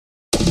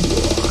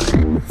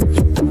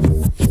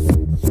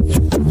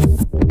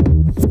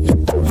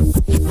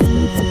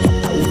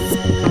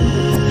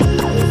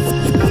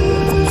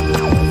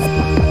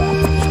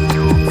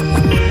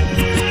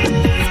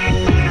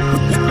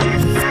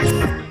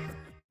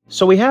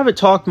So we haven't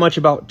talked much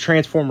about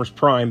Transformers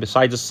Prime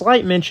besides a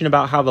slight mention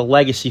about how the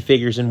legacy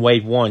figures in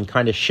Wave 1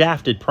 kind of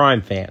shafted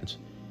Prime fans.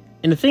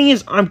 And the thing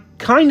is, I'm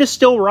kind of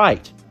still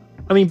right.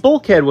 I mean,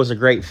 Bulkhead was a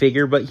great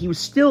figure, but he was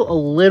still a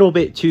little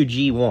bit too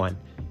G1.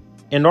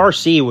 And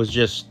RC was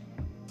just...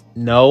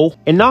 no.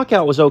 And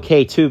Knockout was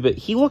okay too, but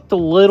he looked a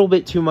little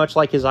bit too much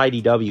like his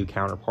IDW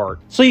counterpart.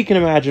 So you can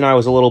imagine I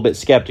was a little bit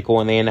skeptical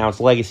when they announced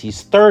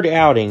Legacy's third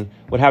outing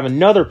would have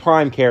another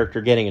Prime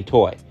character getting a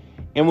toy,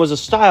 and was a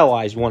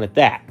stylized one at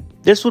that.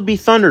 This would be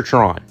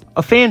Thundertron,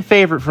 a fan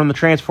favorite from the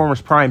Transformers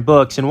Prime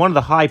books and one of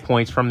the high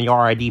points from the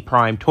RID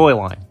Prime toy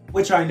line.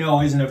 Which I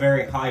know isn't a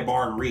very high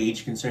bar to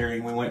reach,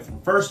 considering we went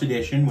from first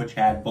edition, which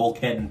had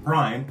Bulkhead and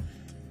Prime,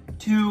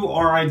 to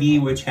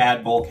RID, which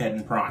had Bulkhead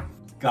and Prime.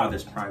 God,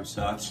 this Prime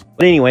sucks.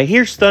 But anyway,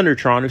 here's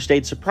Thundertron, who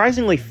stayed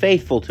surprisingly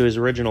faithful to his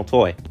original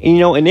toy. And you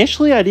know,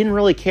 initially I didn't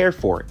really care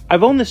for it.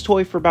 I've owned this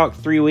toy for about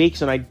 3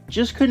 weeks, and I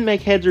just couldn't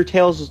make heads or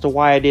tails as to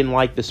why I didn't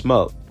like this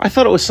mode. I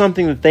thought it was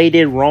something that they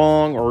did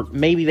wrong, or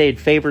maybe they had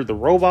favored the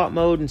robot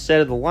mode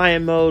instead of the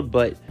lion mode,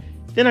 but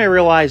then I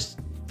realized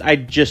I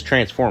just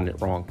transformed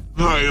it wrong.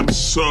 I am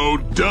so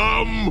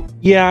dumb!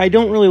 Yeah, I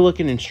don't really look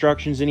at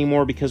instructions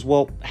anymore because,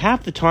 well,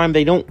 half the time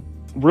they don't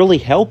really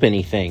help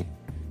anything.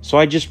 So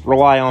I just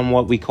rely on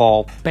what we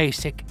call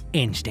basic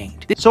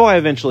instinct. So I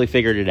eventually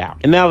figured it out.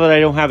 And now that I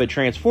don't have it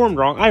transformed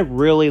wrong, I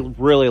really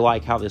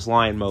like how this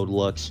lion mode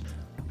looks.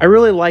 I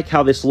really like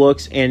how this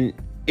looks, and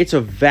it's a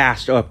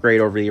vast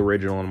upgrade over the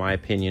original in my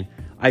opinion.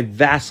 I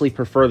vastly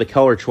prefer the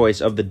color choice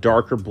of the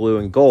darker blue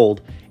and gold.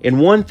 And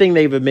one thing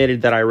they've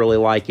admitted that I really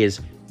like is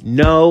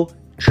no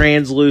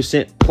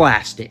translucent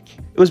plastic.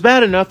 It was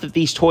bad enough that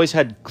these toys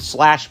had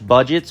slashed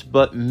budgets,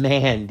 but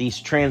man, these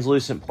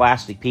translucent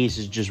plastic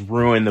pieces just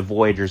ruin the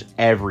Voyagers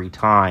every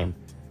time.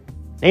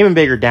 Name a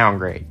bigger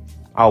downgrade.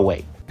 I'll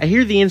wait. I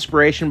hear the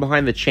inspiration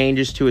behind the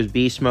changes to his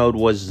beast mode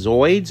was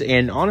Zoids,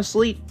 and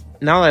honestly,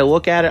 now that I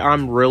look at it,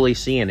 I'm really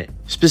seeing it.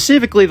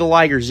 Specifically the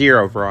Liger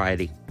Zero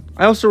variety.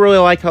 I also really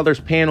like how there's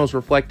panels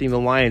reflecting the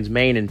lion's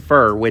mane and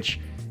fur, which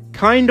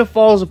kind of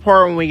falls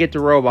apart when we get to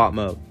robot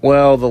mode.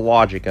 Well, the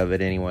logic of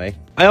it anyway.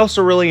 I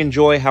also really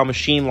enjoy how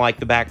machine-like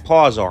the back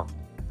paws are.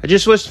 I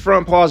just wish the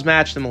front paws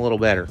matched them a little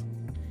better.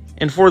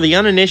 And for the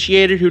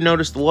uninitiated who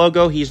noticed the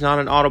logo, he's not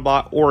an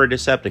Autobot or a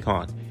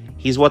Decepticon.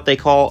 He's what they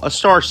call a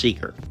Star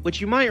Seeker,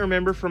 which you might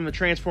remember from the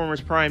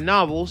Transformers Prime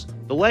novels,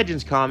 the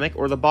Legends comic,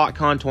 or the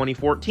BotCon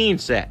 2014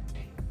 set.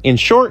 In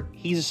short,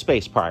 he's a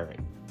space pirate.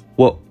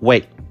 Well,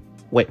 wait.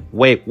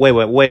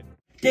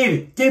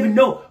 David,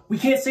 no! We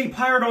can't say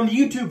pirate on the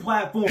YouTube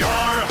platform!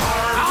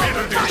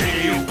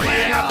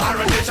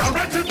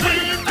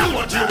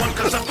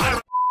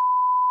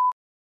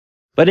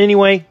 But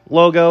anyway,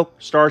 logo,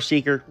 Star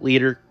Seeker,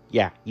 leader,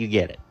 yeah, you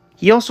get it.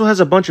 He also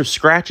has a bunch of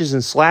scratches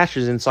and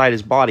slashes inside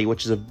his body,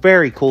 which is a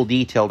very cool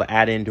detail to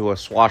add into a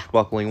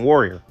swashbuckling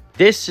warrior.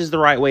 This is the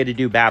right way to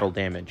do battle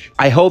damage.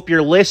 I hope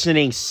you're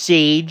listening,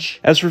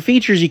 Siege! As for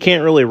features, you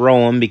can't really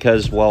roll him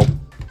because, well,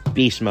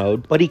 beast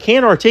mode, but he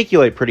can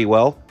articulate pretty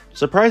well.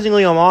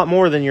 Surprisingly a lot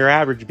more than your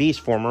average beast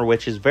former,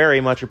 which is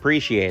very much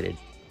appreciated.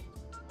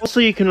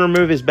 Also, you can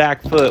remove his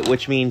back foot,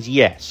 which means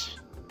yes,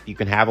 you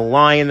can have a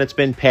lion that's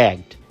been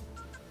pegged.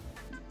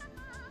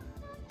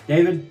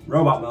 David,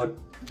 robot mode.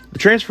 The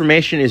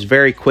transformation is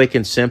very quick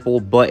and simple,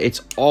 but it's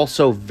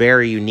also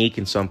very unique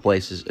in some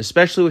places,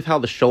 especially with how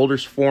the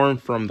shoulders form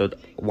from the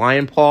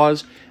lion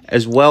paws,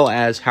 as well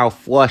as how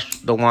flush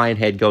the lion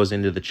head goes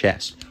into the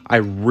chest. I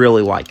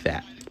really like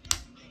that.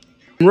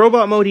 In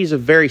robot mode, he's a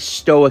very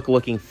stoic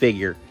looking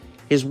figure.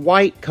 His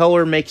white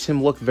color makes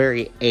him look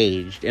very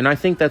aged, and I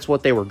think that's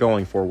what they were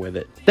going for with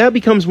it. That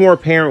becomes more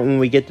apparent when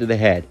we get to the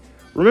head.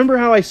 Remember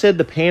how I said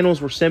the panels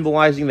were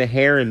symbolizing the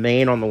hair and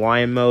mane on the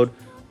lion mode?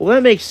 Well,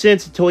 that makes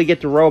sense until we get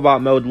to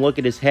robot mode and look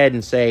at his head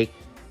and say,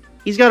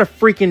 he's got a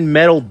freaking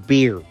metal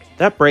beard.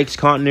 That breaks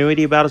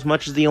continuity about as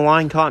much as the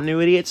Align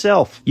continuity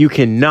itself. You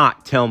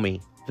cannot tell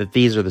me that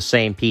these are the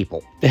same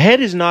people. The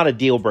head is not a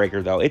deal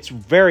breaker though. It's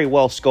very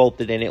well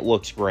sculpted and it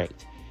looks great.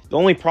 The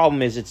only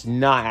problem is it's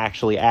not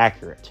actually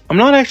accurate. I'm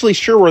not actually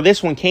sure where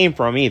this one came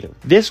from either.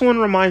 This one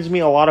reminds me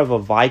a lot of a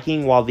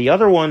Viking, while the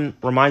other one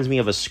reminds me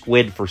of a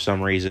squid for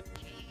some reason.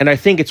 And I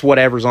think it's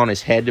whatever's on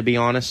his head, to be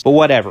honest. But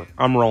whatever,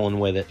 I'm rolling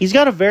with it. He's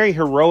got a very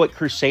heroic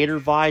Crusader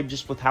vibe,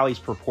 just with how he's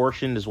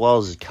proportioned as well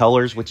as his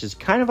colors, which is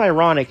kind of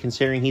ironic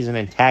considering he's an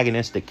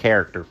antagonistic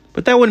character.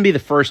 But that wouldn't be the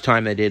first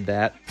time they did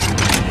that.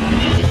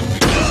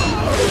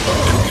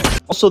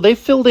 Also, they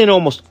filled in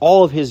almost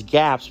all of his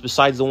gaps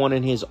besides the one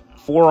in his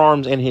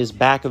forearms and his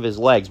back of his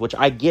legs, which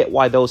I get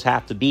why those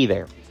have to be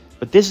there.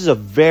 But this is a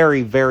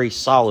very, very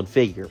solid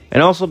figure.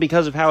 And also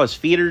because of how his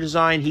feet are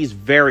designed, he's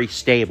very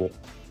stable.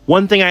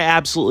 One thing I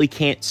absolutely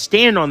can't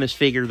stand on this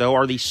figure, though,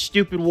 are these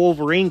stupid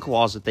Wolverine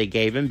claws that they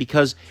gave him,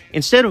 because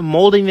instead of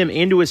molding them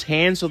into his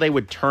hands so they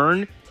would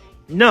turn,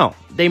 no,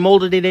 they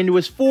molded it into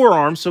his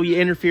forearm so he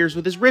interferes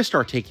with his wrist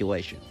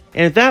articulation.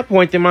 And at that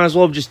point, they might as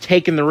well have just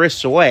taken the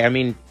wrists away. I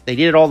mean, they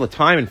did it all the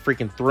time in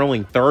freaking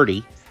Thrilling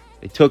 30.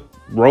 They took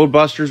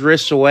Roadbuster's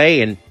wrists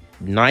away and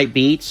Night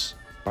Beats.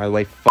 By the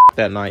way, fuck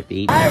that night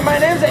beat. Hi, my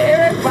name's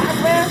Eric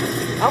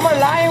Bachman. I'm a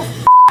lion.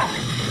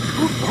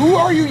 Who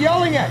are you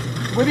yelling at?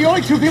 We're the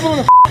only two people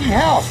in the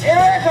house.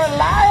 Eric, a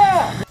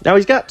liar! Now,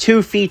 he's got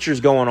two features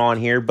going on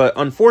here, but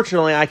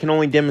unfortunately, I can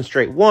only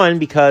demonstrate one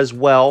because,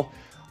 well,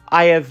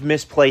 I have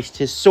misplaced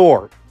his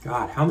sword.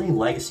 God, how many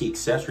legacy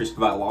accessories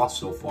have I lost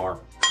so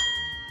far?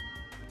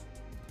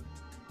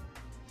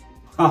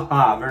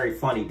 Haha, very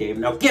funny, Dave.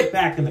 Now get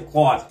back in the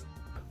closet.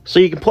 So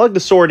you can plug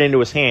the sword into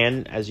his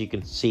hand, as you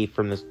can see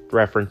from this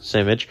reference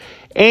image,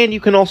 and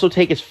you can also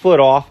take his foot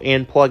off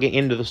and plug it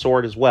into the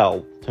sword as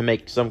well to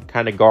make some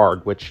kind of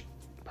guard, which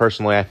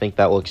personally I think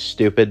that looks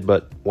stupid,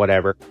 but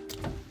whatever.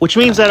 Which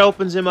means that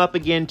opens him up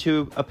again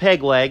to a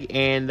peg leg,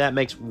 and that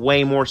makes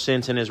way more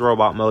sense in his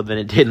robot mode than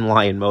it did in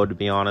lion mode, to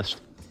be honest.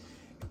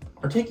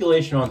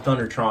 Articulation on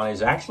Thundertron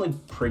is actually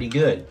pretty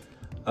good.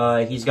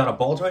 He's got a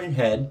ball-jointed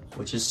head,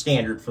 which is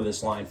standard for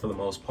this line for the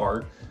most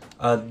part.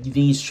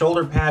 These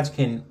shoulder pads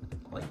can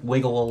like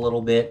wiggle a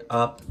little bit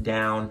up,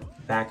 down,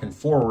 back, and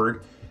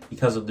forward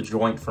because of the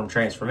joint from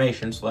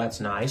transformation, so that's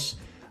nice.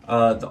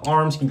 The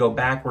arms can go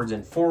backwards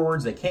and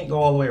forwards. They can't go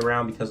all the way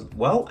around because,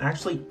 well,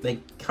 actually, they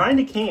kind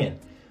of can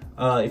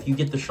if you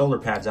get the shoulder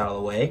pads out of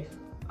the way.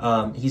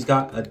 He's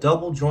got a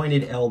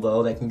double-jointed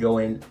elbow that can go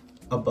in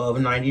above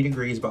 90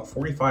 degrees, about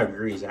 45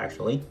 degrees,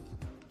 actually.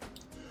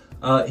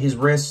 His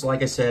wrists,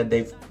 like I said,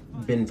 they've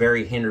been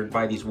very hindered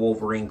by these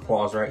Wolverine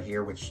claws right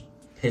here, which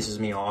pisses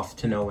me off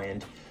to no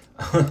end.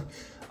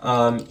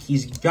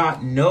 He's got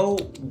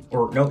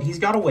he's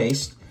got a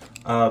waist,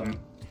 a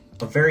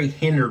very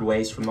hindered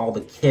waist from all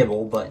the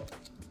kibble, but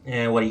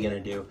what are you gonna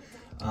do?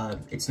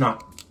 It's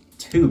not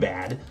too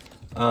bad.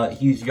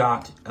 He's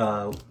got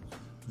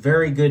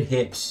very good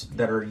hips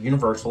that are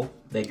universal.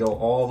 They go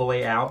all the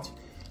way out,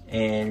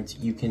 and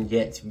you can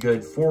get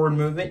good forward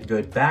movement,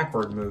 good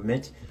backward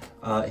movement.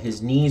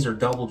 His knees are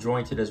double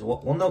jointed as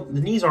well. Well, no, the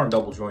knees aren't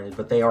double jointed,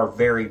 but they are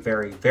very,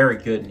 very, very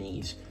good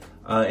knees.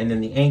 And then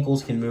the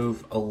ankles can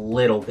move a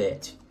little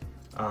bit.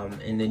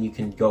 And then you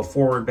can go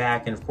forward,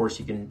 back, and of course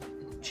you can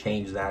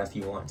change that if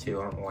you want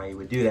to. I don't know why you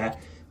would do that.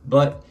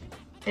 But,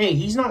 hey,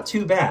 he's not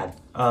too bad.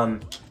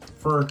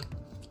 For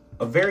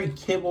a very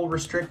kibble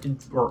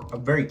restricted, or a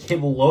very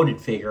kibble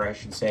loaded figure, I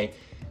should say,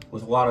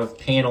 with a lot of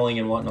paneling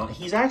and whatnot,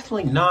 he's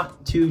actually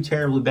not too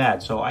terribly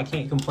bad, so I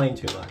can't complain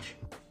too much.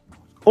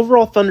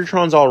 Overall,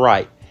 Thundertron's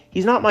alright.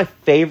 He's not my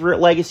favorite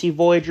Legacy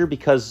Voyager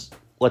because,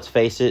 let's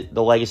face it,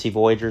 the Legacy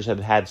Voyagers have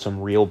had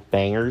some real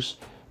bangers,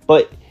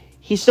 but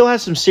he still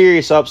has some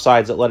serious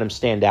upsides that let him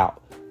stand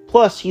out.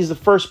 Plus, he's the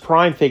first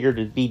Prime figure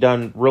to be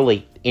done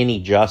really any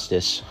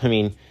justice. I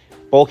mean,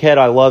 Bulkhead,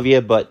 I love you,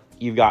 but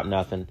you've got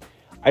nothing.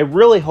 I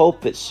really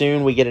hope that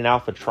soon we get an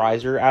Alpha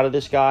Trizer out of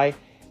this guy.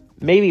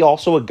 Maybe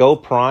also a Go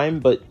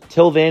Prime, but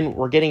till then,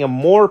 we're getting a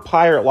more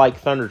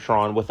pirate-like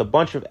Thundertron with a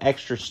bunch of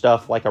extra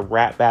stuff like a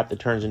rat bat that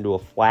turns into a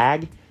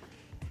flag.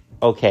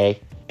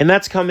 Okay. And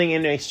that's coming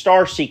in a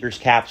Star Seekers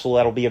capsule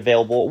that'll be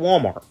available at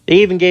Walmart. They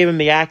even gave him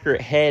the accurate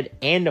head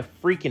and a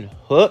freaking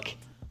hook.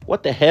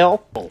 What the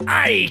hell?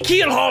 Aye,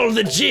 keel-haul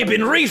the jib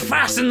and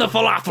refasten the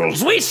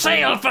falafels. We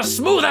sail for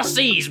smoother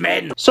seas,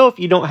 men. So if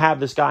you don't have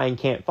this guy and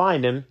can't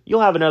find him,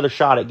 you'll have another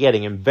shot at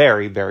getting him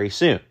very, very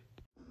soon.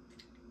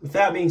 With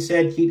that being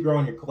said, keep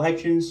growing your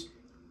collections.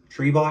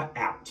 Treebot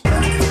out.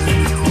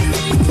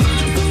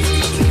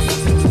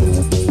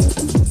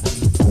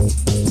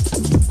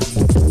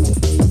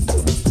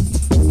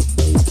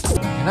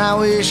 And I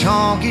wish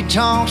honky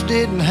tonks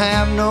didn't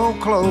have no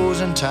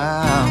closing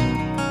time.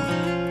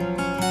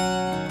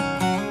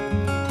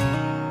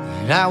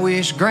 And I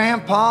wish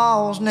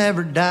grandpas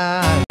never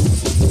died.